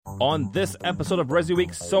On this episode of Resi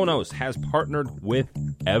Week, Sonos has partnered with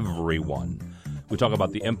everyone. We talk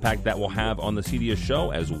about the impact that will have on the CDS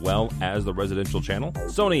show as well as the residential channel.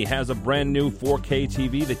 Sony has a brand new 4K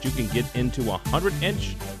TV that you can get into 100-inch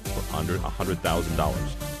for under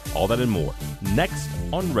 $100,000. All that and more next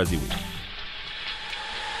on Resi Week.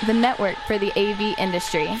 The network for the AV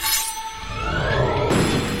industry.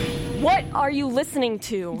 What are you listening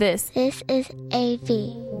to? This is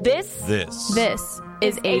AV. This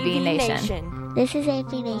is AV Nation. This is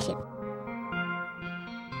AV Nation.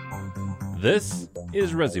 This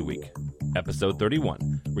is Resi Week, episode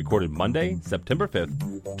 31, recorded Monday, September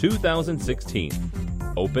 5th, 2016.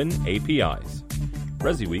 Open APIs.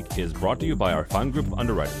 Resi Week is brought to you by our fine group of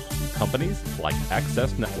underwriters, companies like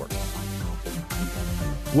Access Networks.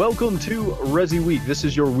 Welcome to Resi Week. This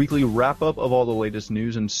is your weekly wrap-up of all the latest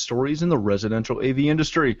news and stories in the residential AV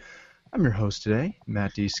industry. I'm your host today,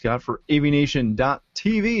 Matt D. Scott for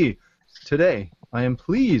AVNation.tv. Today, I am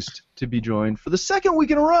pleased to be joined for the second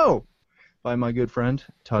week in a row by my good friend,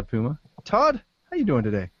 Todd Puma. Todd, how you doing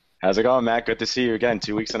today? How's it going, Matt? Good to see you again,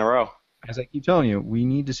 2 weeks in a row. As I keep telling you, we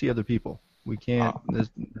need to see other people. We can't,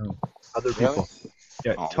 other people.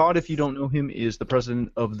 Yeah, Todd, if you don't know him, is the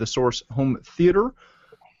president of the Source Home Theater.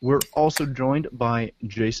 We're also joined by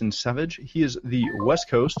Jason Savage. He is the West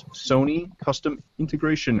Coast Sony Custom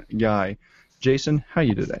Integration guy. Jason, how are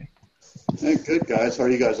you today? Hey, good, guys. How are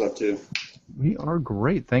you guys up to? We are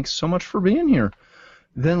great. Thanks so much for being here.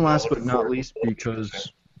 Then last but not least,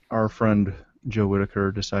 because our friend Joe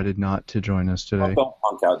Whitaker decided not to join us today. Don't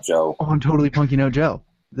punk out Joe. Oh, I'm totally punking out Joe.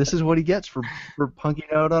 This is what he gets for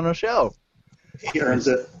punking out on a show. He earns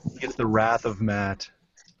it. He gets the wrath of Matt.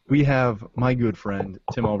 We have my good friend,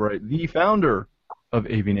 Tim Albright, the founder of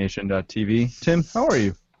AVNation.tv. Tim, how are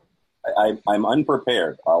you? I'm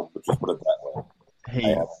unprepared. I'll just put it that way.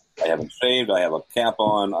 Hey. I haven't shaved. I have a cap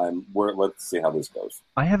on. Let's see how this goes.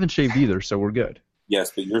 I haven't shaved either, so we're good.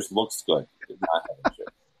 Yes, but yours looks good. Not having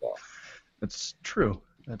shaved, so. That's true.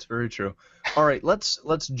 That's very true. All right,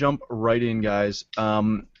 let's jump right in, guys.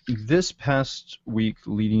 This past week,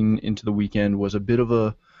 leading into the weekend, was a bit of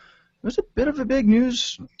a big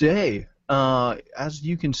news day. As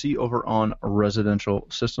you can see over on Residential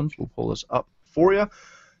Systems, we'll pull this up for you.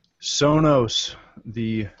 Sonos,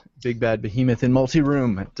 the big bad behemoth in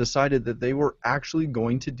multi-room, decided that they were actually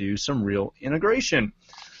going to do some real integration.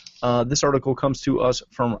 This article comes to us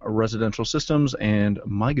from Residential Systems and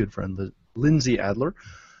my good friend Lindsay Adler.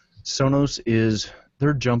 Sonos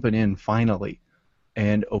they're jumping in finally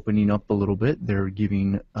and opening up a little bit. They're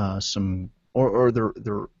giving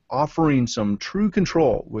they're offering some true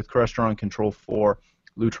control with Crestron Control 4,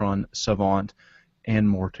 Lutron, Savant, and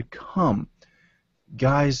more to come.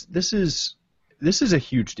 Guys, this is a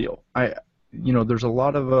huge deal. There's a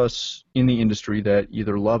lot of us in the industry that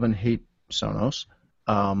either love and hate Sonos,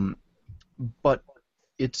 but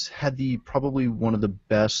it's had probably one of the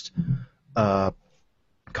best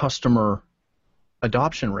customer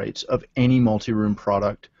adoption rates of any multi-room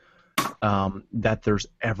product that there's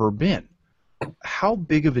ever been. How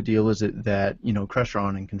big of a deal is it that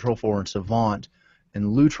Crestron and Control 4 and Savant and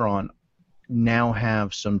Lutron now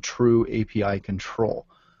have some true API control?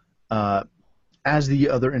 As the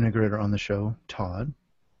other integrator on the show, Todd,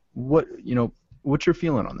 what's your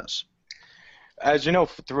feeling on this? As you know,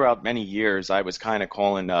 throughout many years, I was kind of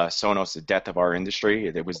calling Sonos the death of our industry.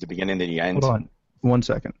 It was the beginning to the end. Hold on 1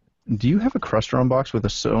 second. Do you have a Crestron box with a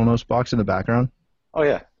Sonos box in the background? Oh,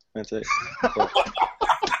 yeah. That's it.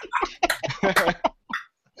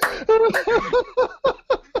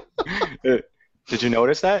 Did you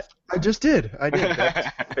notice that? I just did.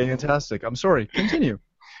 That's fantastic. I'm sorry. Continue.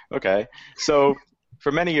 Okay. So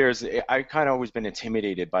for many years, I kind of always been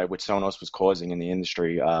intimidated by what Sonos was causing in the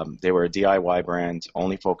industry. They were a DIY brand,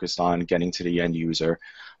 only focused on getting to the end user.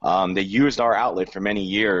 They used our outlet for many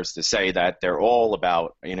years to say that they're all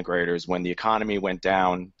about integrators. When the economy went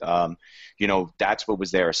down, that's what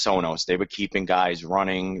was there at Sonos. They were keeping guys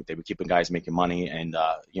running, they were keeping guys making money, and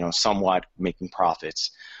somewhat making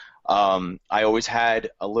profits. I always had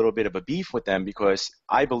a little bit of a beef with them because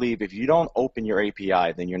I believe if you don't open your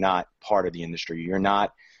API, then you're not part of the industry. You're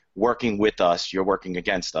not working with us, you're working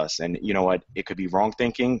against us. And you know what? It could be wrong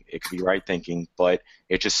thinking, it could be right thinking, but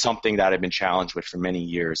it's just something that I've been challenged with for many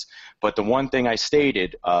years. But the one thing I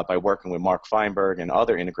stated by working with Mark Feinberg and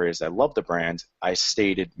other integrators that love the brand, I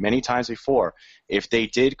stated many times before, if they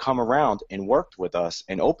did come around and worked with us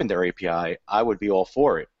and opened their API, I would be all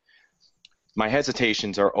for it. My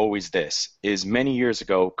hesitations are always this, is many years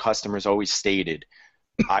ago, customers always stated,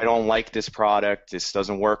 I don't like this product. This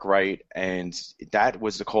doesn't work right. And that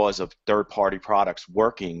was the cause of third-party products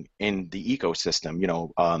working in the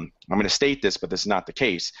ecosystem. I'm going to state this, but this is not the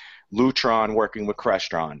case. Lutron working with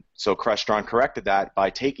Crestron. So Crestron corrected that by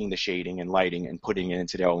taking the shading and lighting and putting it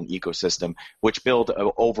into their own ecosystem, which built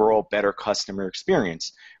an overall better customer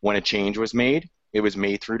experience. When a change was made, it was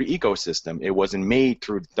made through the ecosystem. It wasn't made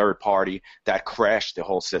through the third party that crashed the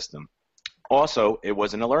whole system. Also, it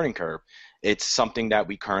wasn't a learning curve. It's something that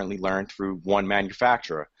we currently learn through one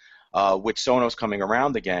manufacturer. With Sonos coming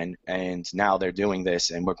around again, and now they're doing this,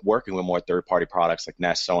 and we're working with more third-party products like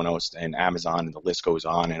Nest, Sonos, and Amazon, and the list goes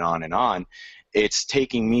on and on and on. It's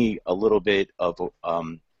taking me a little bit of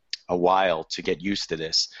a while to get used to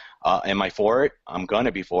this. Am I for it? I'm going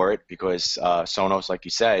to be for it because Sonos, like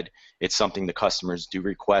you said, it's something the customers do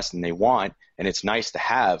request and they want, and it's nice to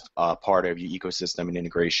have part of your ecosystem and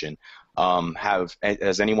integration.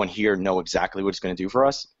 Does anyone here know exactly what it's going to do for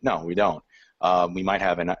us? No, we don't. We might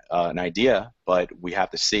have an idea, but we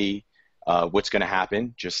have to see what's going to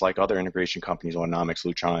happen, just like other integration companies, Autonomics,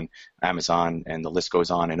 Lutron, Amazon, and the list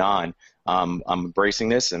goes on and on. I'm embracing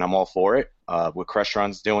this, and I'm all for it. What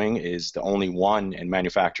Crestron's doing is the only one and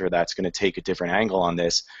manufacturer that's going to take a different angle on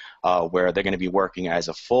this, where they're going to be working as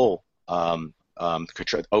a full never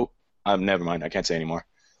mind. I can't say anymore.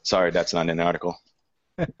 Sorry, that's not in the article.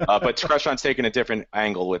 But Crestron's taking a different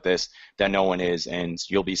angle with this than no one is, and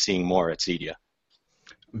you'll be seeing more at CEDIA.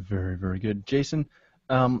 Very, very good. Jason,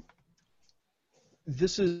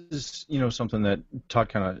 this is something that Todd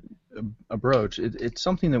kind of broached. It's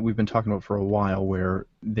something that we've been talking about for a while, where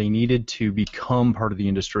they needed to become part of the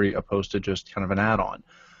industry opposed to just kind of an add-on.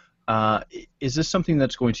 Is this something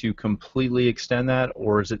that's going to completely extend that,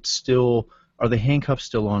 or is it still? Are the handcuffs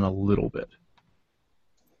still on a little bit?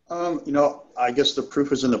 I guess the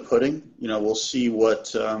proof is in the pudding. We'll see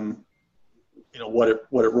what what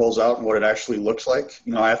it rolls out and what it actually looks like.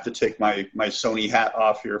 I have to take my Sony hat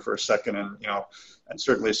off here for a second, and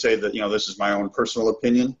certainly say that this is my own personal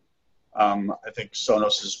opinion. I think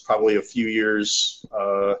Sonos is probably a few years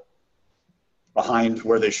behind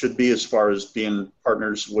where they should be as far as being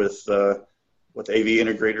partners with AV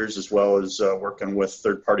integrators as well as working with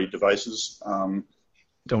third-party devices.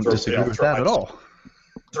 Don't disagree with that at all.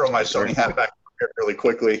 Throw my Sony hat back here really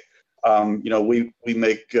quickly. We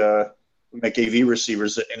make AV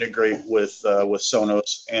receivers that integrate with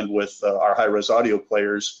Sonos and with our high-res audio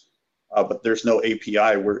players, but there's no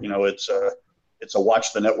API where it's a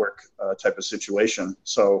watch the network type of situation.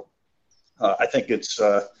 So I think it's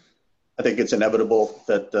inevitable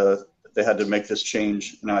that they had to make this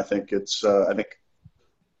change. I think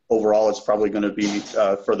overall, it's probably going to be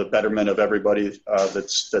for the betterment of everybody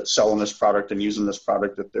that's selling this product and using this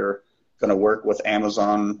product, that they're going to work with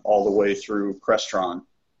Amazon all the way through Crestron,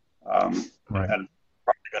 right. And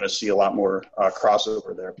probably going to see a lot more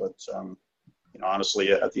crossover there. But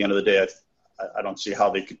honestly, at the end of the day, I don't see how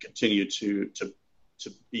they could continue to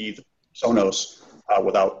be Sonos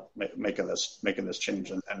without making this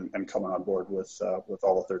change and coming on board with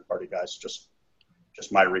all the third party guys. Just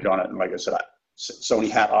my read on it. And like I said, Sony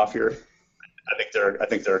hat off here. I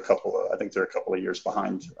think they're a couple of years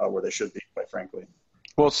behind where they should be, quite frankly.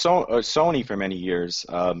 Well, Sony for many years,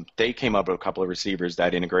 they came up with a couple of receivers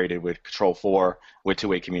that integrated with Control 4 with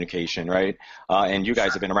two-way communication, right? And you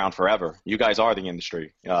guys have been around forever. You guys are the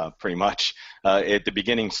industry, pretty much. At the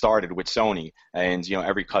beginning started with Sony, and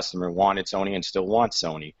every customer wanted Sony and still wants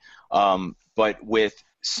Sony. But with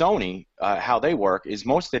Sony, how they work is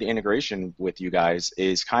most of the integration with you guys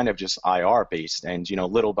is kind of just IR based, and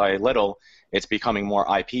little by little, it's becoming more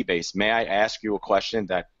IP based. May I ask you a question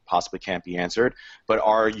that possibly can't be answered? But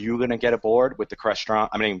are you going to get aboard with the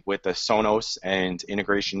with the Sonos and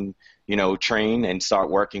integration, train and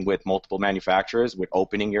start working with multiple manufacturers with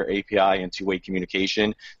opening your API and two-way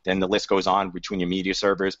communication? Then the list goes on between your media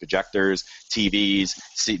servers, projectors, TVs,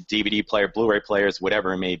 DVD player, Blu-ray players,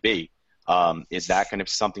 whatever it may be. Is that going to be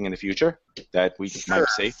something in the future that we might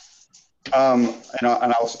see? And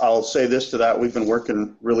I'll say this to that: we've been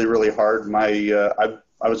working really, really hard.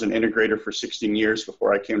 I was an integrator for 16 years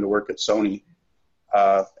before I came to work at Sony,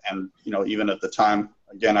 and even at the time,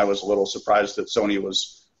 again, I was a little surprised that Sony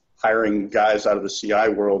was hiring guys out of the CI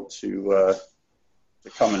world to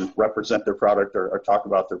come and represent their product or talk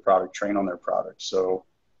about their product, train on their product. So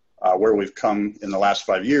where we've come in the last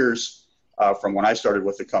 5 years. From when I started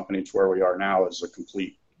with the company to where we are now is a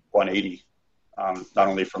complete 180, not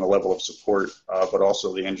only from the level of support, but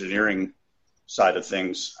also the engineering side of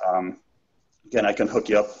things. Again, I can hook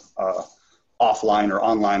you up offline or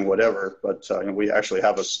online, whatever, but we actually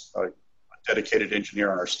have a dedicated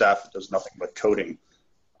engineer on our staff that does nothing but coding.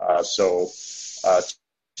 So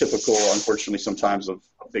typical, unfortunately, sometimes of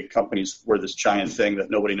big companies. We're this giant thing that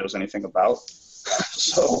nobody knows anything about.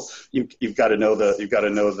 So you've got to know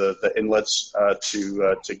the inlets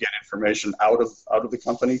to get information out of the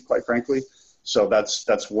company, quite frankly. So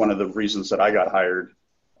that's one of the reasons that I got hired,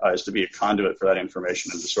 is to be a conduit for that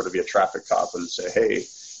information and to sort of be a traffic cop and say, hey,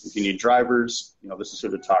 if you need drivers, this is who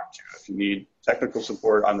to talk to. If you need technical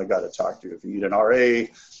support, I'm the guy to talk to. If you need an RA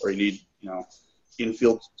or you need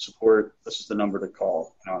in-field support, this is the number to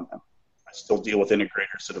call. I still deal with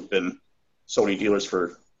integrators that have been Sony dealers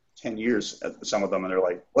for 10 years, some of them, and they're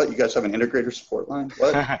like, what, you guys have an integrator support line?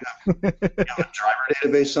 What? You have a driver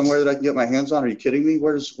database somewhere that I can get my hands on? Are you kidding me?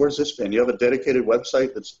 Where's this been? You have a dedicated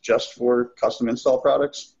website that's just for custom install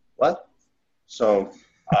products? What? So,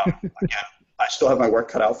 again, I still have my work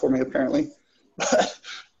cut out for me, apparently,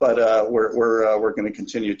 but we're going to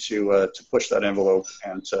continue to push that envelope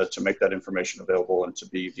and to make that information available and to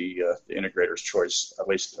be the integrator's choice. At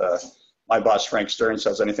least my boss Frank Stearns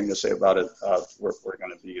has anything to say about it. We're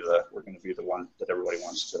going to be the one that everybody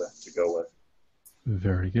wants to go with.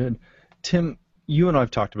 Very good, Tim. You and I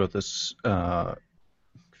have talked about this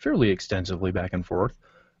fairly extensively back and forth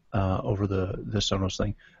over the Sonos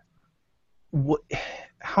thing.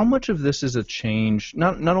 How much of this is a change?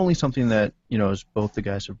 Not only something that as both the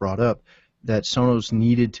guys have brought up, that Sonos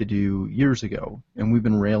needed to do years ago, and we've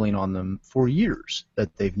been railing on them for years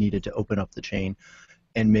that they've needed to open up the chain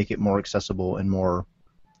and make it more accessible and more,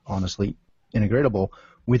 honestly, integratable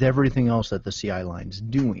with everything else that the CI line's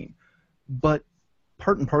doing. But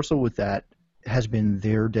part and parcel with that has been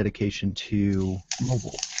their dedication to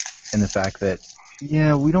mobile and the fact that,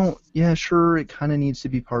 sure, it kind of needs to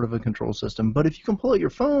be part of a control system, but if you can pull out your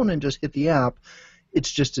phone and just hit the app,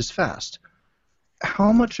 it's just as fast.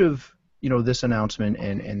 How much of this announcement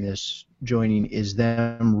and this joining is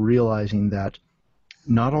them realizing that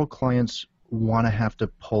not all clients want to have to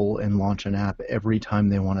pull and launch an app every time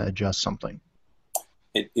they want to adjust something?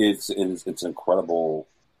 It's an incredible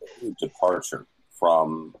departure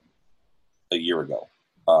from a year ago.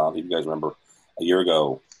 If you guys remember, a year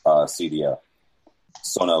ago, CEDIA,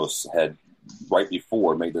 Sonos had right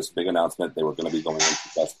before made this big announcement they were going to be going into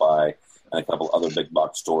Best Buy and a couple other big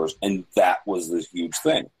box stores, and that was this huge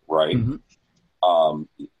thing, right? Mm-hmm.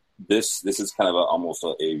 This is kind of almost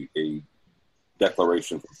a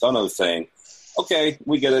declaration from Sonos saying, okay,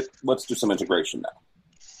 we get it. Let's do some integration now,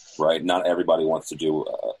 right? Not everybody wants to do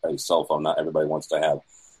a cell phone. Not everybody wants to have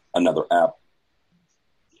another app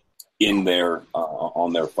in their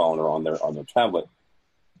on their phone or on their tablet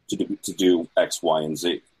to do X, Y, and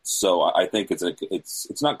Z. So I think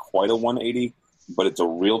it's not quite a 180, but it's a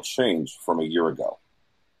real change from a year ago.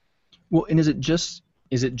 Well, and is it just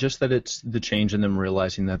that it's the change in them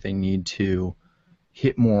realizing that they need to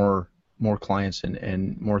hit more clients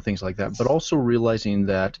and more things like that, but also realizing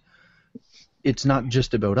that it's not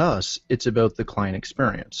just about us, it's about the client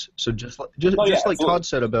experience. So just like Todd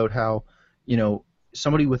said about how,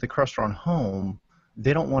 somebody with a Crestron home,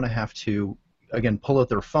 they don't want to have to, again, pull out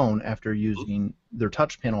their phone after using their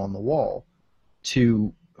touch panel on the wall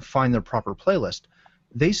to find their proper playlist.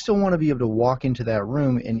 They still want to be able to walk into that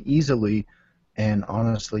room and easily and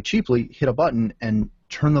honestly cheaply hit a button and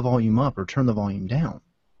turn the volume up or turn the volume down.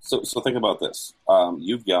 So think about this.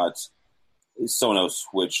 You've got Sonos,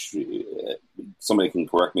 which somebody can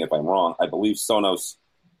correct me if I'm wrong. I believe Sonos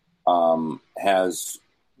has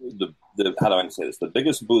the how do I say this? The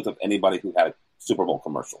biggest booth of anybody who had a Super Bowl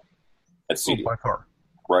commercial at CEDIA. By far.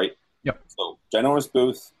 Right? Yep. So ginormous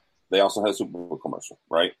booth. They also had a Super Bowl commercial,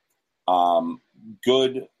 right?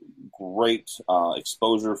 Good, great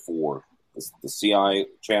exposure for the CI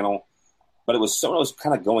channel, but it was Sonos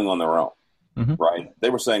kind of going on their own. Mm-hmm. Right? They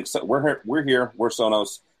were saying, so we're here, we're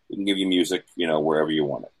Sonos, we can give you music, wherever you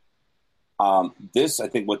want it. I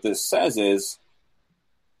think what this says is,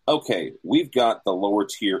 okay, we've got the lower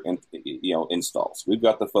tier, installs. We've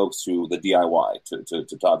got the folks who, the DIY,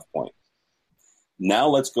 to Todd's point. Now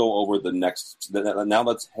let's go over now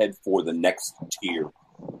let's head for the next tier,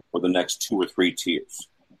 or the next 2 or 3 tiers.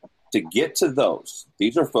 To get to those,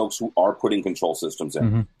 these are folks who are putting control systems in.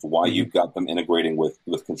 Mm-hmm. That's why you've got them integrating with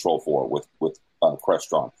Control4, with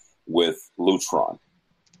Crestron, with Lutron.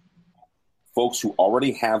 Folks who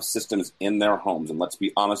already have systems in their homes, and let's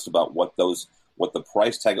be honest about what the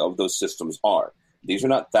price tag of those systems are. These are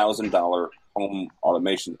not $1,000 home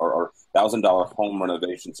automation or $1,000 home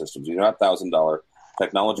renovation systems. These are not $1,000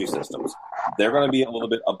 technology systems. They're going to be a little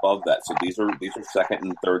bit above that. So these are second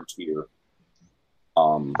and third tier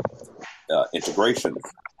integrations.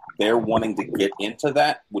 They're wanting to get into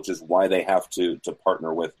that, which is why they have to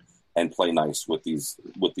partner with and play nice with these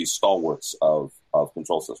stalwarts of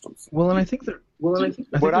control systems. Well, and I think that.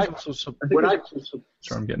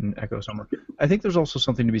 Sorry, I'm getting an echo somewhere. I think there's also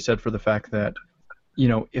something to be said for the fact that,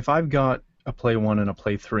 if I've got a Play 1 and a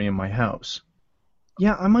Play 3 in my house,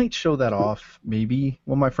 yeah, I might show that off maybe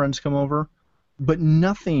when my friends come over, but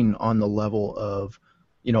nothing on the level of,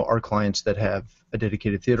 our clients that have a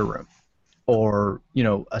dedicated theater room, or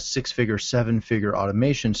a 6-figure, 7-figure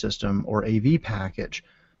automation system or AV package.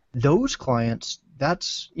 Those clients,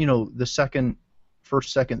 that's the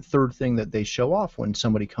first, second, third thing that they show off when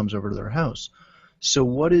somebody comes over to their house. So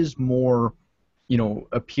what is more,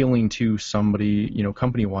 appealing to somebody,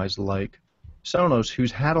 company-wise like Sonos,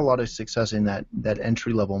 who's had a lot of success in that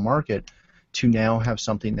entry-level market, to now have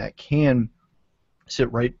something that can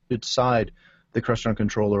sit right beside the Crestron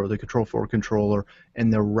controller or the Control4 controller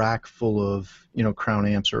and the rack full of, Crown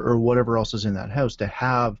amps or whatever else is in that house, to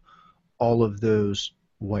have all of those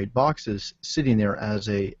white boxes sitting there as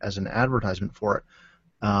an advertisement for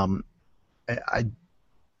it.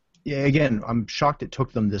 Again, I'm shocked it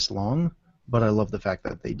took them this long, but I love the fact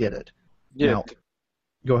that they did it. Yeah. Now,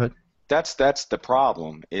 go ahead. That's the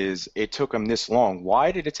problem, is it took them this long.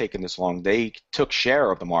 Why did it take them this long? They took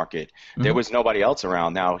share of the market. Mm-hmm. There was nobody else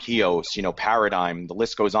around. Now Hios, Paradigm, the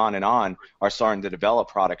list goes on and on, are starting to develop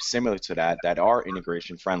products similar to that are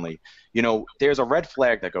integration friendly. There's a red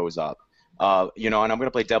flag that goes up. And I'm going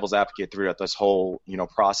to play devil's advocate throughout this whole,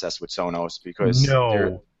 process with Sonos, because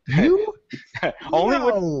you? I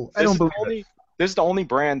don't believe this is the only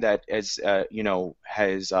brand that has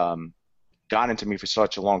gotten to me for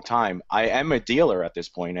such a long time. I am a dealer at this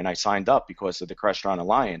point, and I signed up because of the Crestron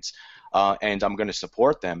Alliance, and I'm going to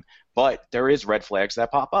support them. But there is red flags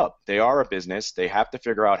that pop up. They are a business. They have to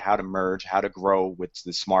figure out how to merge, how to grow with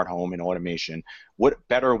the smart home and automation. What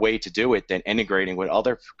better way to do it than integrating with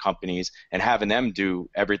other companies and having them do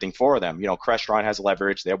everything for them? Crestron has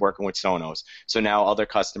leverage. They're working with Sonos. So now other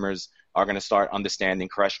customers are going to start understanding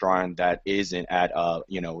Crestron that isn't at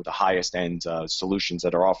the highest end solutions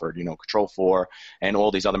that are offered. Control4 and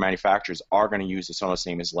all these other manufacturers are going to use the Sonos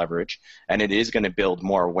name as leverage, and it is going to build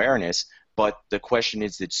more awareness. But the question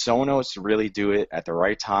is, did Sonos really do it at the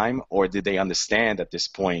right time, or did they understand at this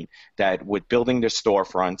point that with building their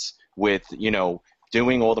storefronts, with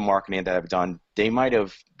doing all the marketing that I've done, they might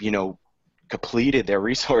have completed their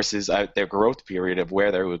resources at their growth period of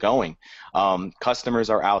where they were going. Customers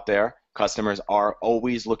are out there. Customers are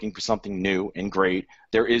always looking for something new and great.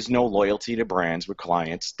 There is no loyalty to brands with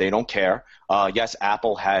clients. They don't care. Yes,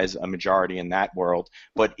 Apple has a majority in that world,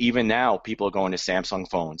 but even now people are going to Samsung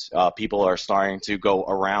phones. People are starting to go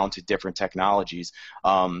around to different technologies.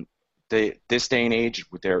 This day and age,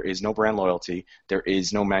 there is no brand loyalty. There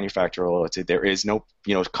is no manufacturer loyalty. There is no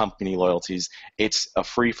company loyalties. It's a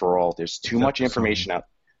free-for-all. There's too much information out,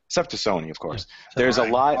 except to Sony, of course. There's a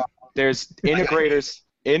lot. There's integrators.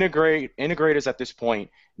 Integrators at this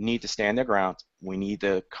point need to stand their ground. We need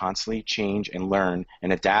to constantly change and learn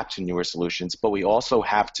and adapt to newer solutions, but we also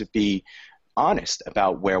have to be honest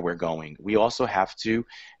about where we're going. We also have to,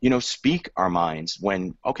 speak our minds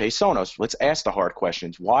when, okay, Sonos, let's ask the hard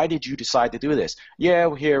questions. Why did you decide to do this?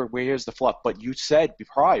 Yeah, here's the fluff. But you said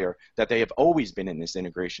prior that they have always been in this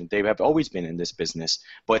integration. They have always been in this business,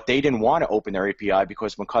 but they didn't want to open their API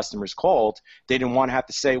because when customers called, they didn't want to have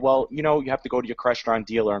to say, well, you have to go to your Crestron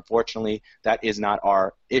dealer. Unfortunately, that is not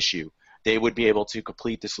our issue. They would be able to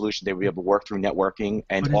complete the solution. They would be able to work through networking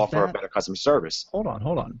and offer a better customer service. Hold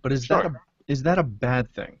on. But is that a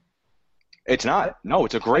bad thing? It's not. No,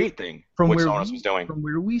 it's a great thing. What Sonos was doing. From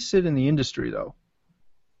where we sit in the industry, though,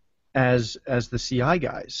 as the CI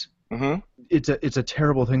guys, mm-hmm. it's a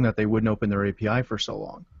terrible thing that they wouldn't open their API for so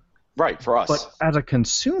long. Right, for us. But as a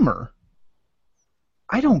consumer,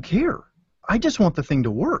 I don't care. I just want the thing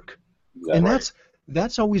to work. And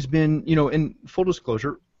that's always been, in full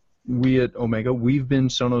disclosure, we at Omega, we've been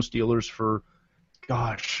Sonos dealers for,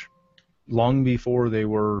 long before they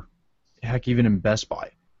were, heck, even in Best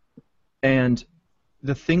Buy. And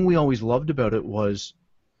the thing we always loved about it was,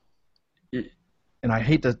 and I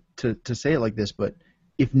hate to say it like this, but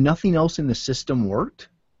if nothing else in the system worked,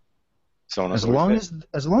 Sonos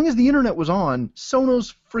as long as the internet was on,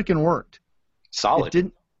 Sonos freaking worked. Solid.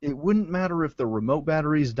 It wouldn't matter if the remote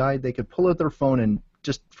batteries died. They could pull out their phone and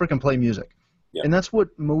just freaking play music. Yeah. And that's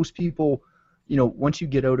what most people, once you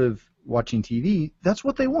get out of watching TV, that's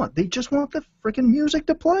what they want. They just want the freaking music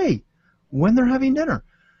to play when they're having dinner.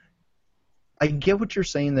 I get what you're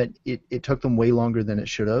saying, that it took them way longer than it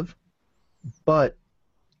should have, but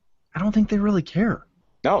I don't think they really care.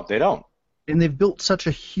 No, they don't. And they've built such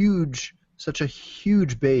a huge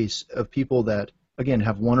base of people that, again,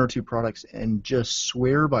 have one or two products and just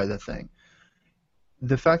swear by the thing.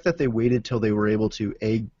 the fact that they waited till they were able to,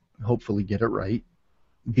 A, hopefully get it right,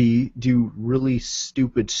 B, do really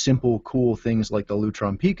stupid, simple, cool things like the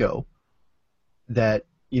Lutron Pico, that,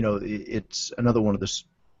 it's another one of the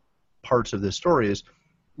parts of this story is,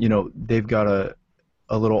 they've got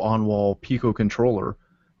a little on-wall Pico controller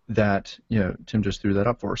that, Tim just threw that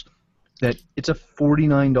up for us, that it's a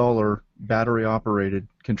 $49 battery-operated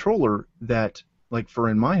controller that, like for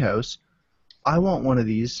in my house, I want one of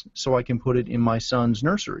these so I can put it in my son's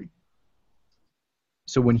nursery.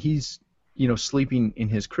 So when he's, sleeping in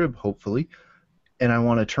his crib, hopefully, and I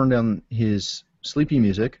want to turn down his sleepy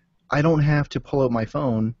music, I don't have to pull out my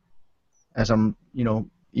phone as I'm,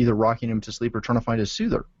 either rocking him to sleep or trying to find a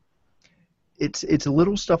soother. It's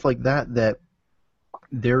little stuff like that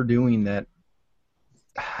they're doing that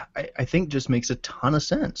I think just makes a ton of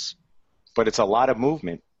sense. But it's a lot of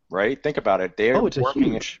movement, right? Think about it. It's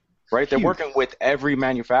huge. Right, they're working with every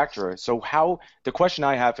manufacturer. So the question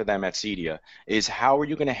I have for them at Cedia is, how are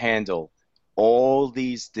you going to handle all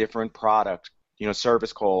these different product,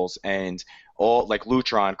 service calls, and all like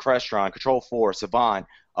Lutron, Crestron, Control4, Savant,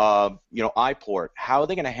 iPort? How are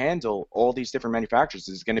they going to handle all these different manufacturers?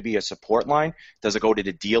 Is it going to be a support line? Does it go to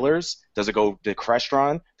the dealers? Does it go to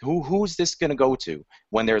Crestron? Who's this going to go to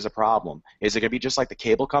when there's a problem? Is it going to be just like the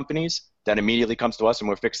cable companies that immediately comes to us and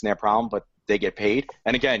we're fixing their problem, but they get paid?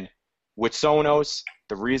 And again, with Sonos,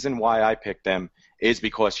 the reason why I picked them is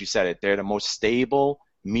because you said it. They're the most stable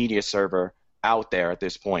media server out there at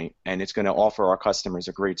this point, and it's going to offer our customers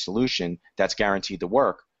a great solution that's guaranteed to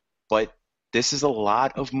work. But this is a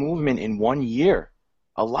lot of movement in 1 year.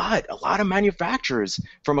 A lot of manufacturers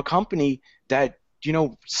from a company that,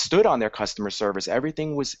 stood on their customer service.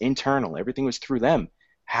 Everything was internal. Everything was through them.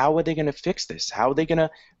 How are they going to fix this? How are they going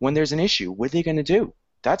to, when there's an issue, what are they going to do?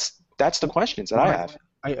 That's the questions that I have.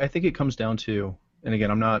 I think it comes down to, and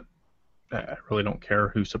again, I really don't care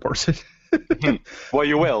who supports it. Well,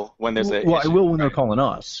 you will when there's a. Well, issue. I will when they're calling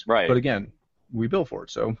us. Right. But again, we bill for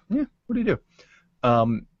it, so yeah. What do you do?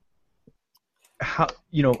 How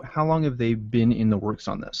long have they been in the works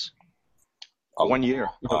on this? 1 year.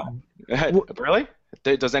 Really?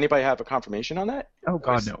 Does anybody have a confirmation on that? Oh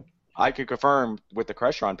God, no. I could confirm with the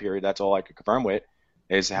Crestron period. That's all I could confirm with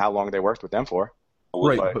is how long they worked with them for.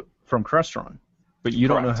 Right, but from Crestron. But you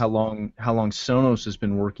don't know how long Sonos has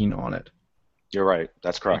been working on it. You're right.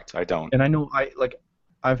 That's correct. I don't. And I know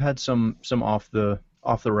I've had some off the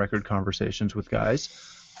record conversations with guys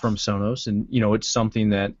from Sonos, and it's something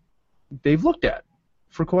that they've looked at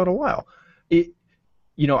for quite a while.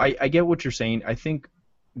 I get what you're saying. I think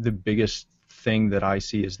the biggest thing that I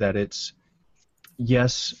see is that it's,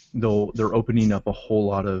 yes, they're opening up a whole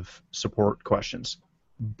lot of support questions,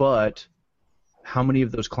 but how many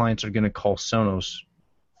of those clients are going to call Sonos?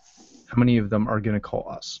 How many of them are going to call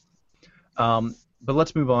us? But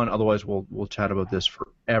let's move on. Otherwise, we'll chat about this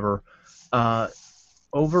forever.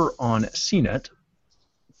 Over on CNET,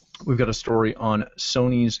 we've got a story on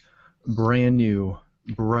Sony's brand new,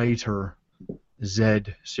 brighter Z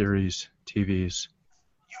series TVs.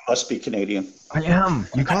 You must be Canadian. I am.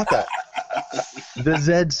 You got that. The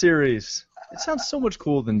Z series. It sounds so much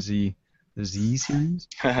cooler than Z. The Z series?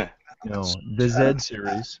 No, the Z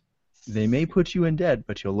series. They may put you in debt,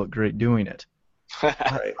 but you'll look great doing it.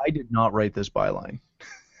 I did not write this byline.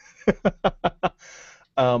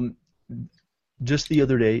 Just the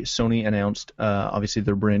other day, Sony announced, obviously,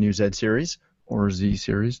 their brand new Z series, or Z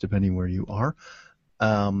series, depending where you are,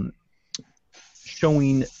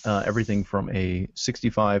 showing everything from a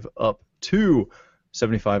 65 up to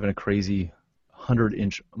 75 and a crazy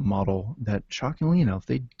 100-inch model that, shockingly enough,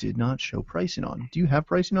 they did not show pricing on. Do you have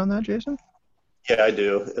pricing on that, Jason? Yeah, I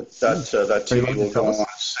do. That TV will go on sale.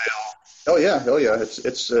 Oh yeah.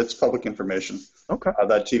 It's public information. Okay.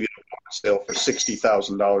 That TV will go on sale for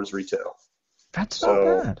 $60,000 retail. That's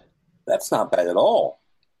not bad. That's not bad at all.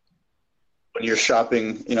 When you're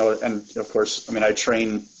shopping, and of course, I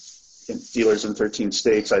train dealers in 13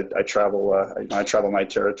 states. I travel. I travel my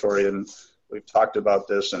territory, and we've talked about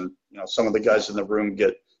this. And some of the guys in the room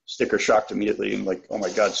get sticker shocked immediately, and like, oh my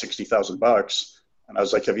God, $60,000. And I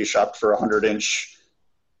was like, have you shopped for a 100-inch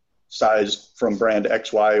size from brand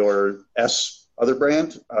X, Y, or S other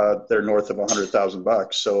brand? They're north of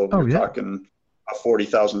 $100,000. So you're talking a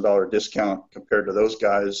 $40,000 discount compared to those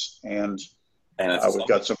guys. And we've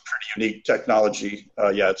got some pretty unique technology.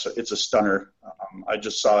 It's a stunner. I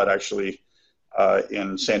just saw it actually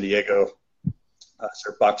in San Diego.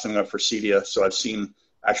 They're boxing up for Cedia, so I've seen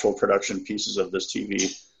actual production pieces of this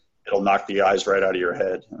TV. It'll knock the eyes right out of your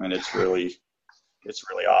head. It's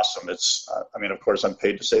really awesome. It's, of course, I'm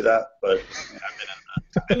paid to say that, but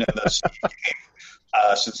I've been in the game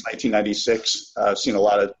Since 1996, I've seen a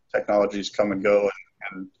lot of technologies come and go,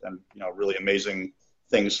 and really amazing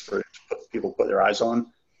things for people to put their eyes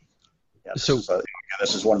on. Yeah,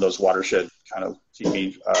 this is one of those watershed kind of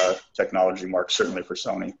TV technology marks, certainly for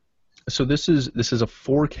Sony. So this is a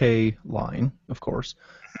 4K line, of course.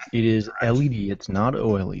 It is Correct. LED. It's not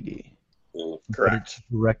OLED. Correct. It's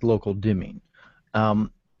direct local dimming.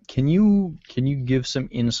 Can you give some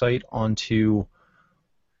insight onto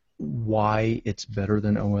why it's better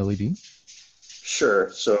than OLED?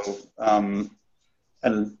 Sure. So, again,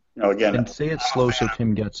 And say it slow so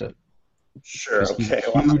Tim gets it. Sure. 'Cause he's Okay.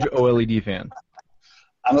 a huge OLED fan.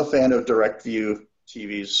 I'm a fan of direct view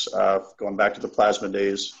TVs. Going back to the plasma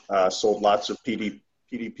days, sold lots of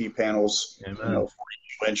PDP panels. Amen.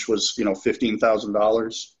 42-inch was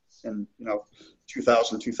 $15,000 in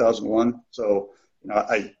 2000, 2001. So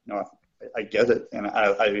I get it, and I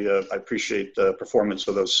appreciate the performance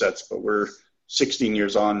of those sets. But we're 16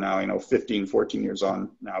 years on now. 15, 14 years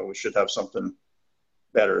on now. We should have something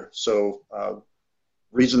better. So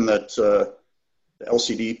reason that the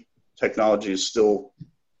LCD technology is still,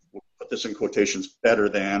 we'll put this in quotations, better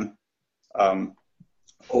than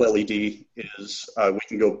OLED is we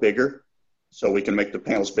can go bigger. So we can make the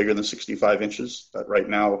panels bigger than 65 inches. But right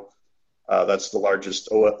now, that's the largest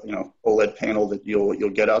OLED panel that you'll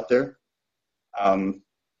get out there.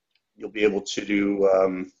 You'll be able to do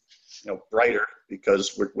brighter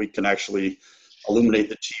because we can actually illuminate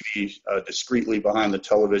the TV discreetly behind the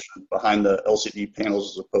television, behind the LCD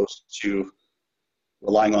panels, as opposed to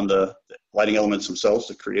relying on the lighting elements themselves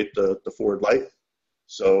to create the forward light.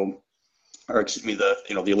 So,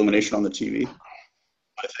 the illumination on the TV.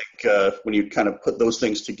 I think when you kind of put those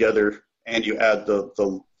things together and you add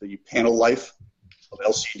the panel life of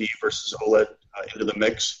LCD versus OLED into the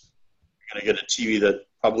mix, you're going to get a TV that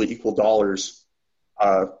probably equal dollars,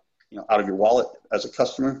 out of your wallet as a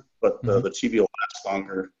customer. But the TV will last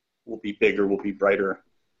longer, will be bigger, will be brighter,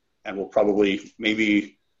 and will probably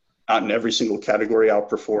maybe not in every single category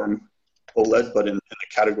outperform OLED, but in the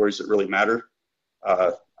categories that really matter,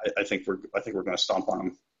 I think we're going to stomp on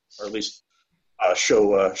them, or at least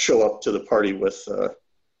show up to the party with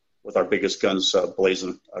our biggest guns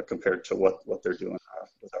blazing compared to what they're doing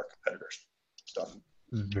with our competitors. Stuff.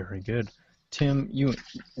 Very good, Tim.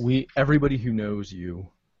 Everybody who knows you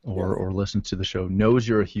or listens to the show knows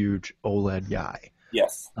you're a huge OLED guy.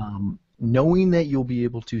 Yes. Knowing that you'll be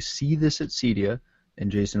able to see this at CEDIA,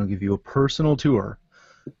 and Jason will give you a personal tour.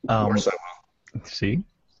 Of course I will. See?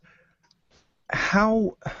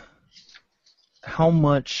 How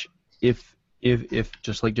much, if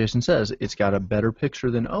just like Jason says, it's got a better picture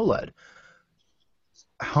than OLED,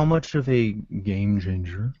 how much of a game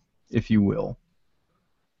changer, if you will,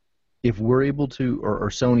 if we're able to, or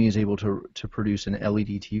Sony is able to produce an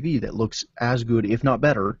LED TV that looks as good, if not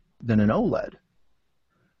better, than an OLED,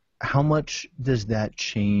 how much does that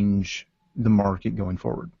change the market going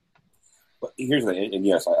forward? But here's the thing, and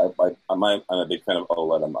yes, I'm a big fan of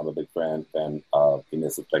OLED. I'm a big fan of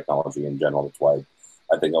emissive technology in general. That's why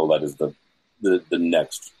I think OLED is the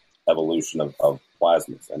next evolution of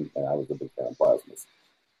plasmas, and I was a big fan of plasmas.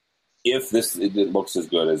 If it looks as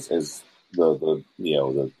good as the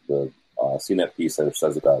CNET piece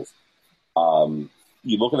says it does,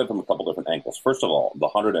 you look at it from a couple different angles. First of all, the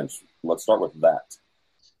 100-inch. Let's start with that.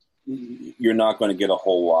 You're not going to get a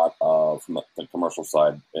whole lot from the commercial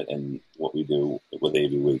side in what we do with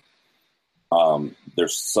AV Week.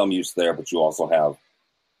 There's some use there, but you also have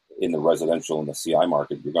in the residential and the CI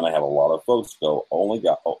market, you're going to have a lot of folks go, holy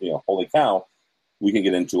cow, we can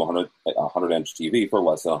get into a 100-inch TV for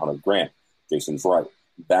less than $100,000. Jason's right.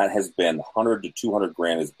 That has been 100 to 200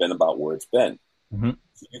 grand has been about where it's been. Mm-hmm.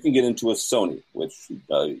 So you can get into a Sony, which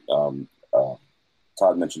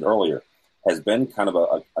Todd mentioned earlier, has been kind of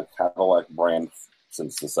a Cadillac brand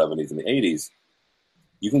since the 70s and the 80s.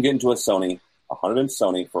 You can get into a Sony, 100-inch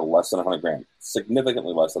Sony for less than $100,000,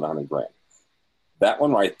 significantly less than $100,000. That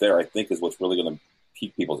one right there, I think, is what's really going to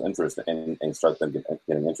pique people's interest and start them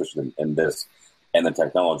getting interested in this and the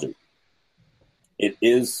technology. It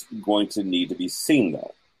is going to need to be seen,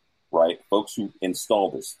 though, right? Folks who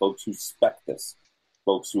install this, folks who spec this,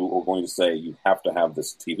 folks who are going to say you have to have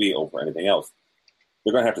this TV over anything else,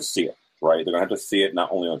 they're going to have to see it, right? They're going to have to see it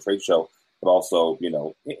not only on a trade show, but also, in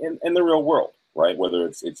the real world, right? Whether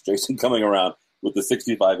it's Jason coming around with the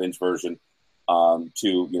 65-inch version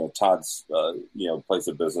to, Todd's, place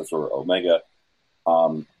of business or Omega,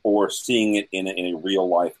 or seeing it in a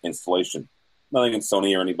real-life installation. Nothing against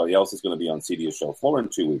Sony or anybody else is going to be on CEDIA's show floor in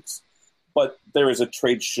 2 weeks. But there is a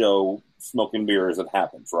trade show, smoke and beers that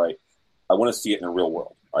happens, right? I want to see it in a real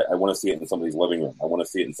world. Right? I want to see it in somebody's living room. I want to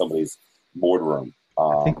see it in somebody's boardroom.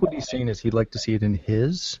 I think what he's saying is he'd like to see it in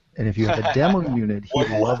his, and if you have a demo unit, he'd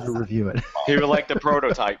love to review it. He would like the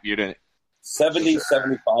prototype unit. 70,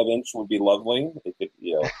 75-inch would be lovely. It could,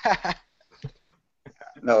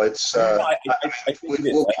 No, it's. I think it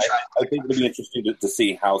is. I think it'll be interesting to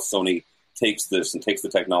see how Sony takes this and takes the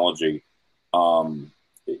technology, and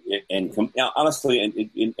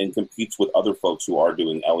competes with other folks who are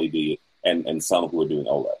doing LED and some who are doing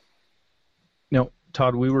OLED. Now,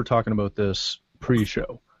 Todd, we were talking about this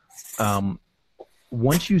pre-show.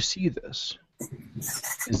 Once you see this,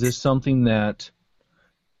 is this something that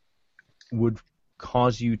would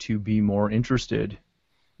cause you to be more interested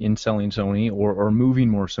in selling Sony or moving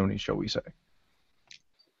more Sony, shall we say?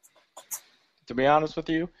 To be honest with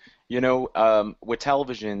you, with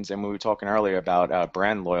televisions, and we were talking earlier about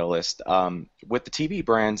brand loyalist, with the TV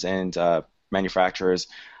brands and manufacturers,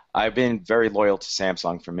 I've been very loyal to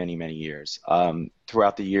Samsung for many, many years.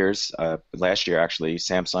 Throughout the years, last year actually,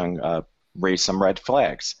 Samsung raised some red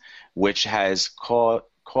flags, which has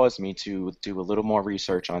caused me to do a little more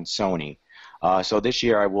research on Sony. So this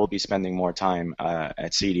year I will be spending more time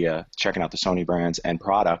at CEDIA checking out the Sony brands and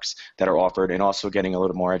products that are offered, and also getting a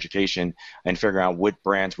little more education and figuring out what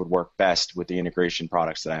brands would work best with the integration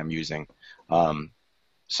products that I'm using.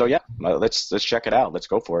 So yeah, let's check it out. Let's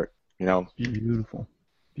go for it. Beautiful.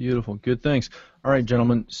 Beautiful. Good, thanks. All right,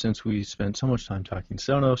 gentlemen, since we spent so much time talking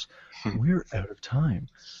Sonos, we're out of time.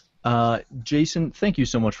 Jason, thank you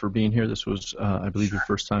so much for being here. This was, I believe, your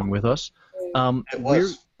first time with us. It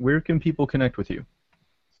was. Where can people connect with you?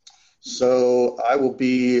 So I will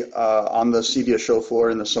be on the CEDIA show floor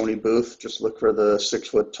in the Sony booth. Just look for the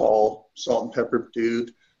 6-foot-tall salt and pepper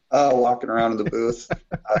dude walking around in the booth,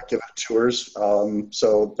 giving tours.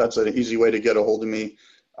 So that's an easy way to get a hold of me.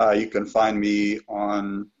 You can find me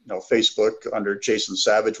on Facebook under Jason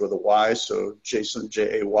Savage with a Y, so Jason,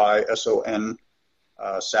 Jayson,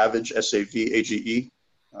 Savage, Savage,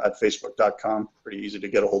 at Facebook.com. Pretty easy to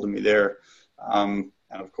get a hold of me there.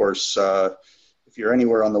 And of course, if you're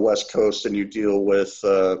anywhere on the West Coast and you deal with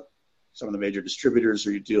some of the major distributors,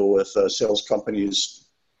 or you deal with sales companies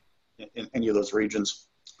in any of those regions,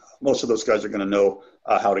 most of those guys are going to know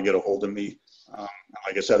how to get a hold of me.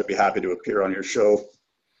 Like I said, I'd be happy to appear on your show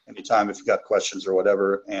anytime if you've got questions or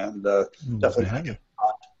whatever, and definitely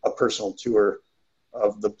a personal tour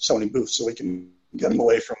of the Sony booth so we can get them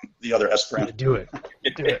away from the other S brand. Do it.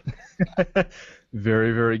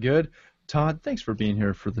 Very, very good. Todd, thanks for being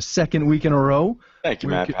here for the second week in a row. Thank you,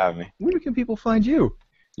 Matt, for having me. Where can people find you?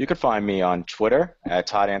 You can find me on Twitter at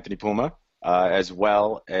Todd Anthony Puma, as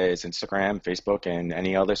well as Instagram, Facebook, and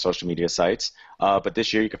any other social media sites. But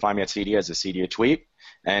this year you can find me at CEDIA as a CEDIA tweet,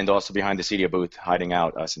 and also behind the CEDIA booth, hiding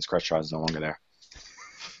out since Crestron is no longer there.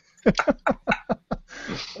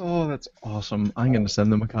 Oh, that's awesome. I'm going to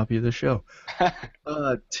send them a copy of the show.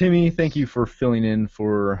 Timmy, thank you for filling in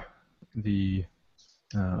for the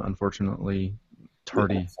unfortunately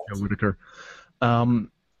tardy Joe Whitaker.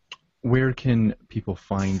 Where can people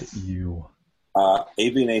find you?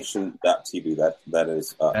 avnation.tv. That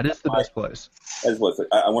is the best place. As was it.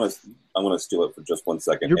 I want to steal it for just 1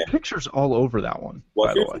 second. Your picture's all over that one.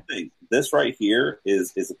 Well, here's the thing. This right here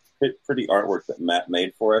is a pretty artwork that Matt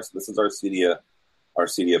made for us. This is our CEDIA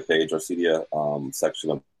page, our CEDIA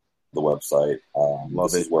section of the website.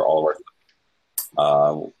 This is where all of our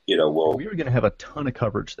we are going to have a ton of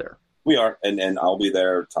coverage there. We are, and I'll be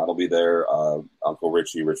there. Todd will be there. Uncle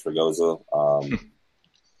Richie, Rich Ragoza.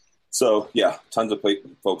 So yeah, tons of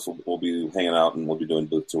folks will be hanging out, and we'll be doing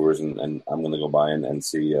booth tours, and I'm going to go by and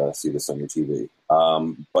see this on your TV.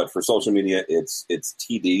 But for social media, it's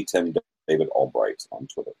TD Tim David Albright on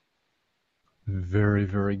Twitter. Very,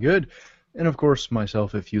 very good. And of course,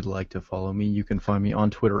 myself, if you'd like to follow me, you can find me on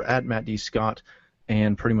Twitter at Matt D. Scott,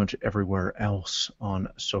 and pretty much everywhere else on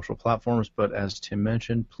social platforms. But as Tim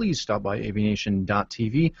mentioned, please stop by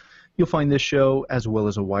avnation.tv. You'll find this show as well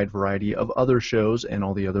as a wide variety of other shows and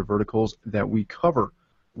all the other verticals that we cover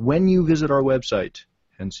when you visit our website.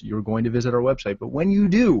 Hence, you're going to visit our website. But when you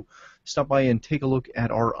do, stop by and take a look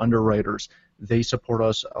at our underwriters. They support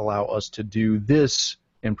us, allow us to do this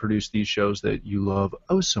and produce these shows that you love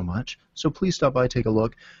oh so much. So please stop by, take a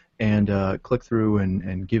look, and click through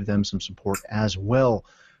and give them some support as well.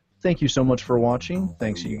 Thank you so much for watching.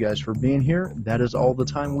 Thanks to you guys for being here. That is all the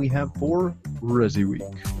time we have for Resi Week.